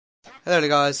Hello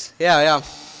guys. Yeah, I am.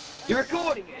 You're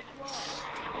recording it?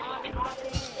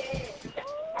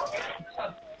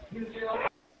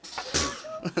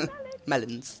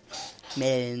 Melons.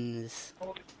 Melons.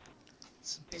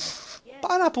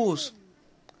 Pineapples.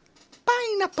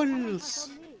 Pineapples.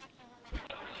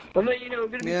 Well, you know, I'm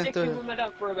going to be Yeah, sticking with my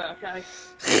dad for a bit, okay?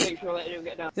 Make sure that I don't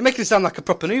get down. You're making it sound like a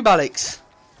proper noob, Alex.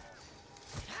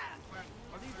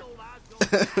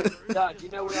 Dad, you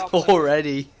know we are playing.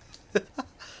 Already.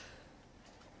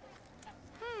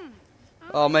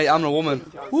 Oh mate, I'm a woman.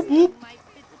 Whoop whoop.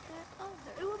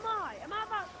 Who am I? Am I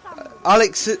about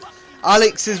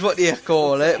Alex is what do you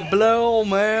call it? Blow,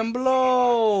 man,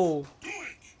 blow.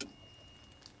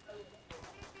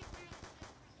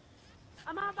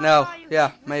 No,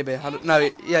 yeah, maybe. I don't, no,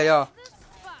 yeah, you are.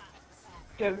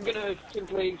 Okay, I'm going to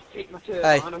simply take my turn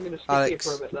Hey, and I'm going to stick Alex.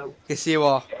 here for a bit, though. Yes, you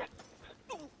are.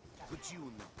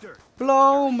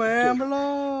 Blow, man,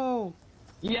 blow.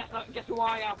 Yeah, guess who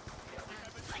I am?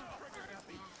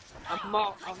 I'm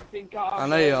Mark, I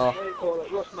know you are.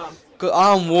 Russman. 'Cause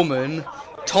I'm woman.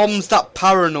 Tom's that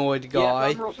paranoid guy,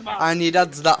 Yes, I'm Russman. and your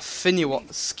dad's that skinny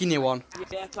one.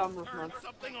 Yes, I'm Russman.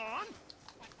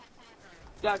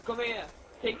 Dad, come here.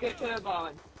 Take a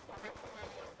turbine.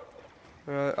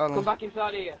 Right, hold Come on. back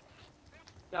inside here.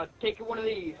 Dad, take one of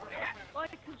these.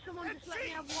 Can someone just let me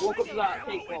have one? Walk up to that,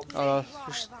 take one.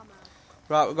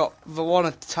 Right, we've got the one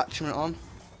attachment on.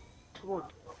 Come on.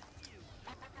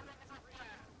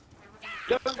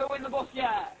 Don't go in the bus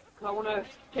yet, because I want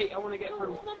to get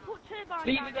through. Someone put turbine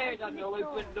Leave down it there, and Daniel, open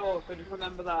open the door, so just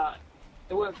remember that.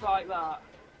 It works like that.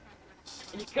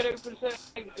 And you can open certain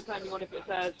things depending on if it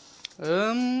says,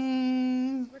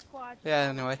 Required Yeah,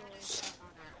 anyway.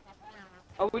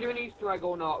 are we doing Easter egg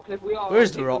or not? Because if we are,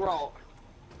 Where's we'll the take rock?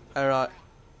 Alright.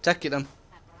 Take it then.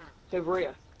 It's over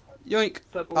here. Yoink.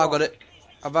 Purple I rock. got it.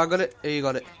 Have I got it? Or you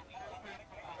got it?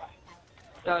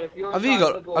 Dad, if you're Have you inside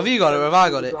got- the bus, have you got it or have I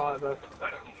got it? driver.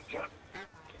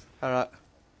 Alright.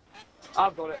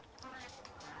 I've got it.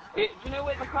 Do you know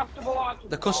where the craftable items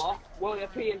The cus- are? Well, it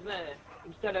appears there.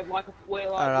 Instead of like where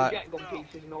like Alright. the jet gun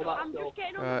pieces and all that I'm stuff. just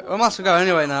getting on Alright. the Well, must we go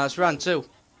anyway now? It's round 2.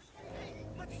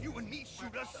 Let's you and me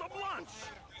shoot us some lunch.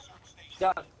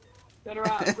 Dad, turn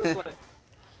around quickly.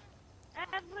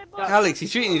 Everybody. Alex,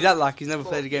 he's treating his dad like he's never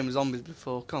played a game of zombies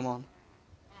before. Come on.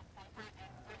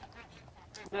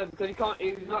 No, because he can't.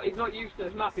 He's not used to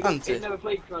this map. Hasn't He's he? never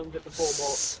played Transit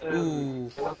before, but Ooh.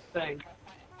 that's the thing.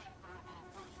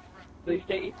 So he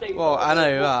stays Well, I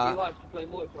know that. He likes to play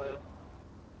multiplayer.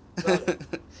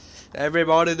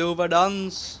 Everybody do the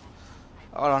dance.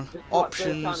 Hold on. This is like the first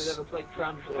time he's Options. ever played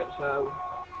Transit, so.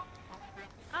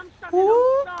 I'm standing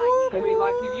outside. I mean,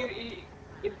 like,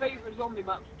 his favourite zombie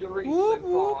map's Doris so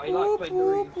far. He likes playing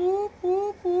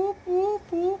Doris.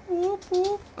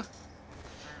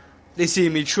 They see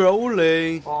me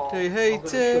trolling. Oh, They I'm hate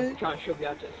gonna it. try and shove you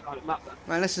out to the side of the map then.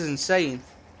 Man, this is insane.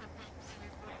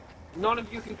 None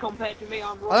of you can compare to me,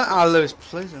 I'm I don't wrong. know how Lewis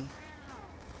plays him.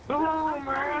 Oh,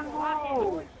 man,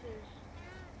 whoa!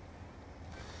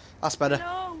 That's better.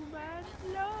 No, man,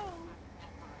 no.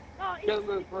 Oh, it's Don't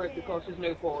move for it because there's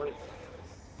no forest.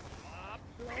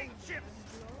 Hey, Chips.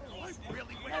 I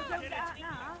really wish no, I don't did get out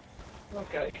now.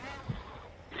 Okay.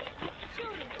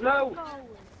 Where No! are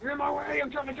you You're in my way,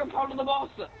 I'm trying to jump onto the boss!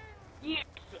 Yes!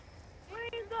 going? Where are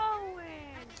you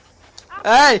going?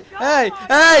 Hey! Hey!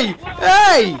 Hey!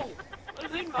 Hey!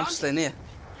 What's in, I'm man? staying here.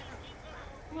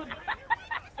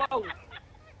 Whoa!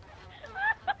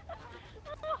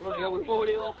 Bloody hell, we've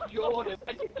already lost Jordan.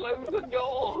 I just closed the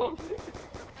door!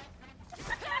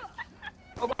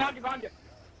 Oh, behind you!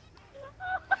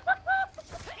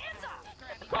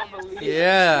 I can't believe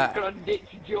Yeah. you're gonna ditch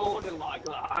Jordan like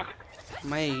that.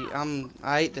 Mate,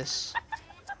 I hate this.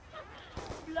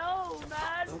 Blow,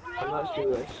 man, blow. Let's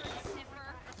do this.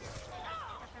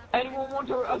 Anyone want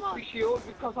a recipe shield?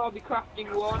 Because I'll be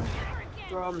crafting one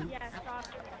from... Yes, I've got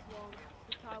one.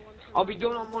 I want to. I'll be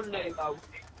done on Monday though.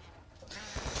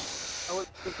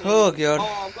 Oh, God.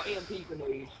 Oh, I've got EMP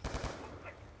grenades.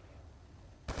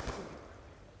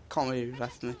 Can't believe you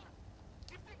left me.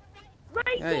 Ray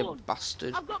Yeah, you gun.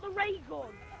 bastard. I've got the ray gun.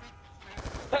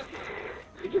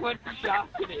 You just went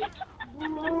shafting it.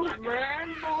 Blow,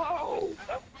 man, blow!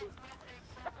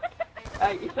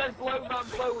 Hey, it says blow, man,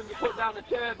 blow when you put down the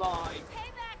turbine.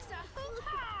 Payback's a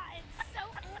hoo-ha! It's so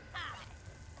hoo-ha!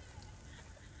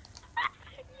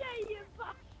 Yeah, you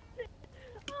bastard.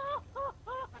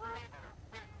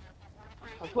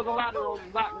 I put the ladder on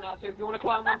the back now, so if you want to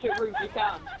climb onto the roof, you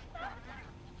can.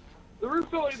 The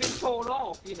roof's already been torn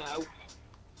off, you know.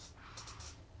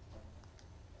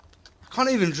 I can't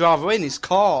even drive away in these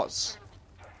cars.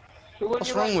 So when What's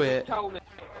you're wrong ready, with just it? Tell me.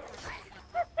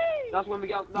 That's when we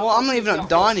go. Well, I'm not even at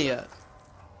Diner yet.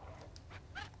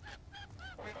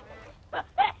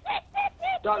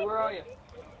 Dad, where are you?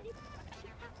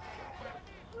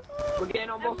 We're getting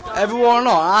on bus now. Everyone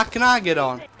on, how can I get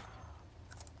on?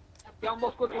 Get on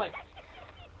bus quickly.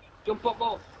 Jump up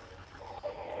bus.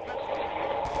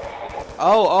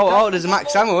 Oh, there's a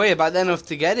max ammo here, but then enough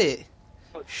to get it.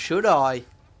 Should I?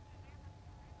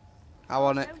 I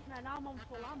want it. I'm on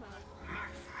full ammo.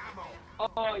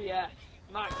 Oh yes,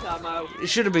 max ammo. It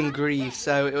should have been Grieve,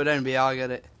 so it would only be I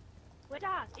get it. Wait,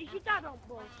 Dad, is your dad on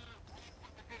bus?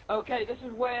 Okay, this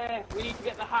is where we need to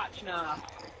get the hatch now.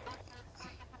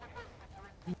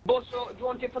 Bus, do you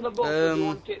want it for the bus or do you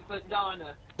want it for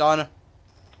Diner? Diner.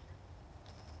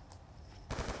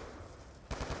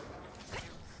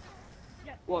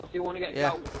 What, do you want to get Yeah.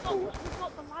 out with the Oh, bus? we've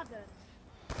got the ladder.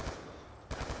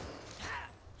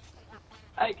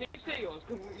 Hey, can you see us?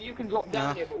 'Cause you can drop down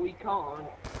No. here, but we can't.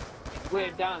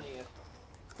 We're down here.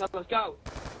 So let's go.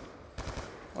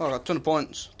 Oh, I got a ton of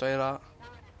points, tell you that.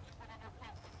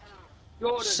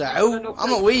 Jordan, So, you've got enough I'm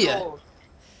not space with for you. doors.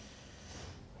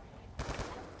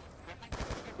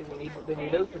 They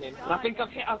need opening. And I think I've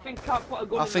put a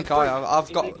gun I in think the I fridge. have. I've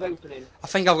It got- needs opening. I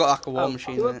think I've got like a war Oh,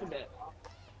 machine you in it. opened it.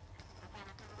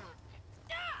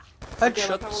 Headshot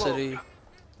let's have a city.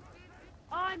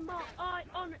 I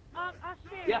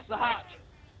seriously, Yes, the hatch.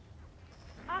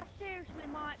 I seriously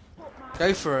might put my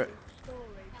Go for it. storage.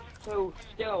 So,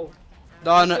 still.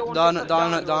 Diner, still want Diner, to put Diner,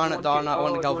 down or Diner, do you Diner. I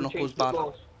want to or go do you knuckles change the bad.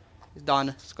 bus? It's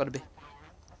Diner, it's gotta be.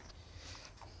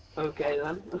 Okay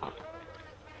then.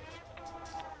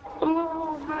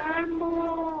 Oh man,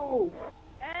 no!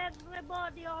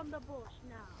 Everybody on the bus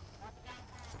now.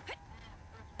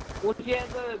 Once you get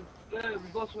the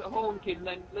bus with haunted and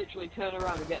then literally turn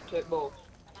around and get to the bus.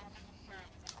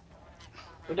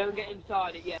 But don't get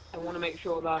inside it yet. I want to make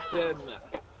sure that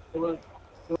they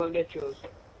won't get us.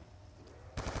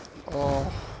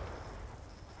 Oh.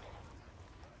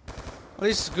 Well,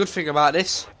 this is a good thing about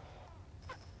this.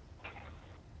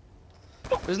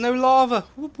 There's no lava.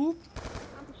 Whoop whoop.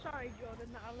 I'm sorry,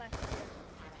 Jordan, that I left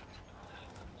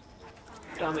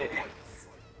you. Damn it.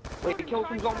 Wait, kill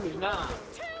some zombies now.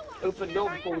 Open the door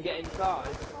before we get inside.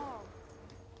 Oh,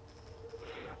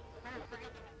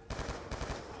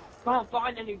 Can't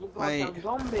find any goddamn Mate.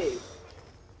 zombies.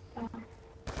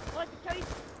 what to tell you?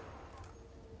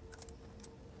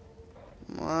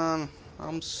 Man,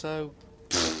 I'm so.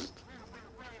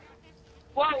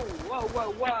 Whoa, whoa,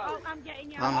 whoa, whoa. Oh, I'm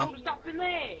getting you I'm out. I'm stopping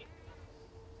there.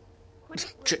 Quickly,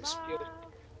 Chicks. bye.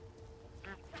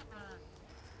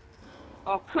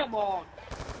 Oh, come on.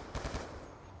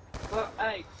 Well,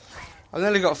 hey, I've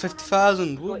only got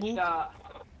 50,000. Whoop glitch whoop. that.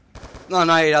 No,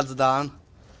 no, he adds down.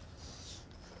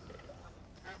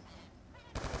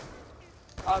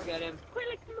 I'll get him.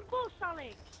 Quickly from the bus,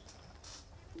 Alex.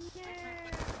 Yeah.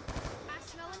 I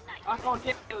smell a night. I can't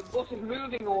tell if the bus is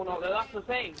moving or not, though, that's the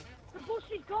thing. The bus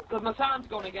is gone. Because my sound's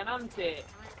gone again, hasn't it?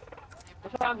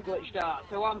 My sound's glitched out,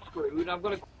 so I'm screwed. I've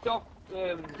got to stop.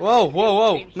 Whoa, whoa,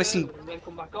 whoa. change Missing. server and then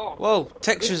come back on. Whoa, This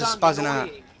textures are sounds spazzing out.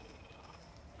 annoying.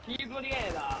 Can you bloody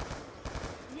hear that?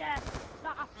 Yeah,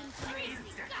 that happened to me.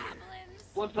 Goblins.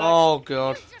 What's that? Oh, You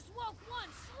God. just woke one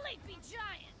sleepy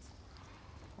giant.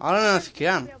 I don't know if he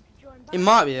can. Be able to join back. He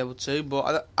might be able to,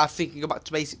 but I think he can go back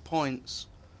to basic points.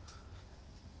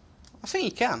 I think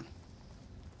he can.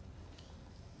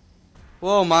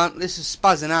 Whoa, man, this is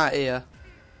spazzing out here.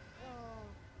 Oh.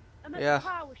 I'm at Yeah. the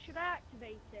power. Should I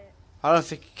activate it? I don't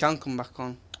think he can come back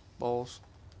on. Balls.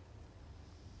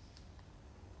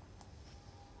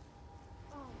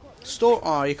 Oh, I've got this. Store.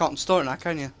 Oh, you can't store it now,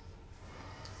 can you?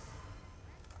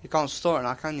 You can't store it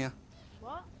now, can you?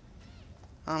 What?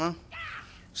 I don't know.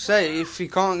 Say, if you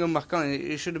can't come back on it,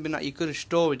 it should have been that you could have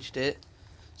storaged it,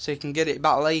 so you can get it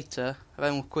back later, and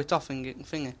then we'll quit off and get the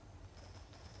thingy.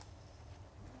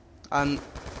 And,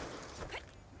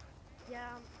 Yeah,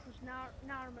 because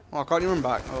now I'm at oh, can't you run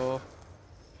back? Oh.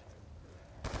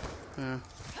 Yeah.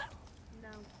 no.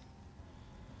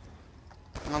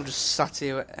 I'm just sat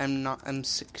here at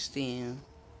M16.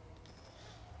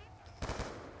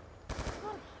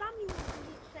 God, Samuel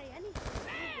didn't say anything.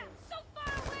 Man, so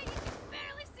far away you can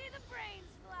barely see the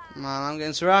brains fly. Man, I'm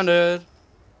getting surrounded.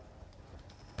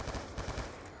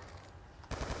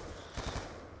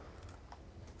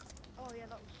 Oh yeah,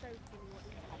 that was so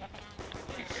funny.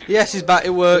 What you said. Yes, he's back, it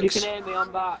You works. can hear me,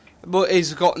 I'm back. But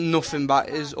he's got nothing back.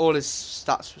 All his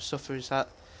stats stuff for his hat.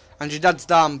 And your dad's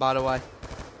down, by the way.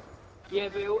 Yeah,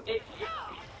 but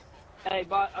hey,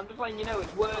 but I'm just letting you know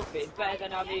it's worth it. It's better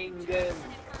than having,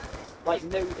 like,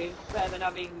 no, it's better than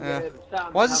having, Yeah.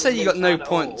 sound. Why does it say having you got no sound at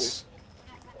all. points?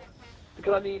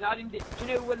 Because, I mean, I didn't, do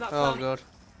you know when that Oh, sound God.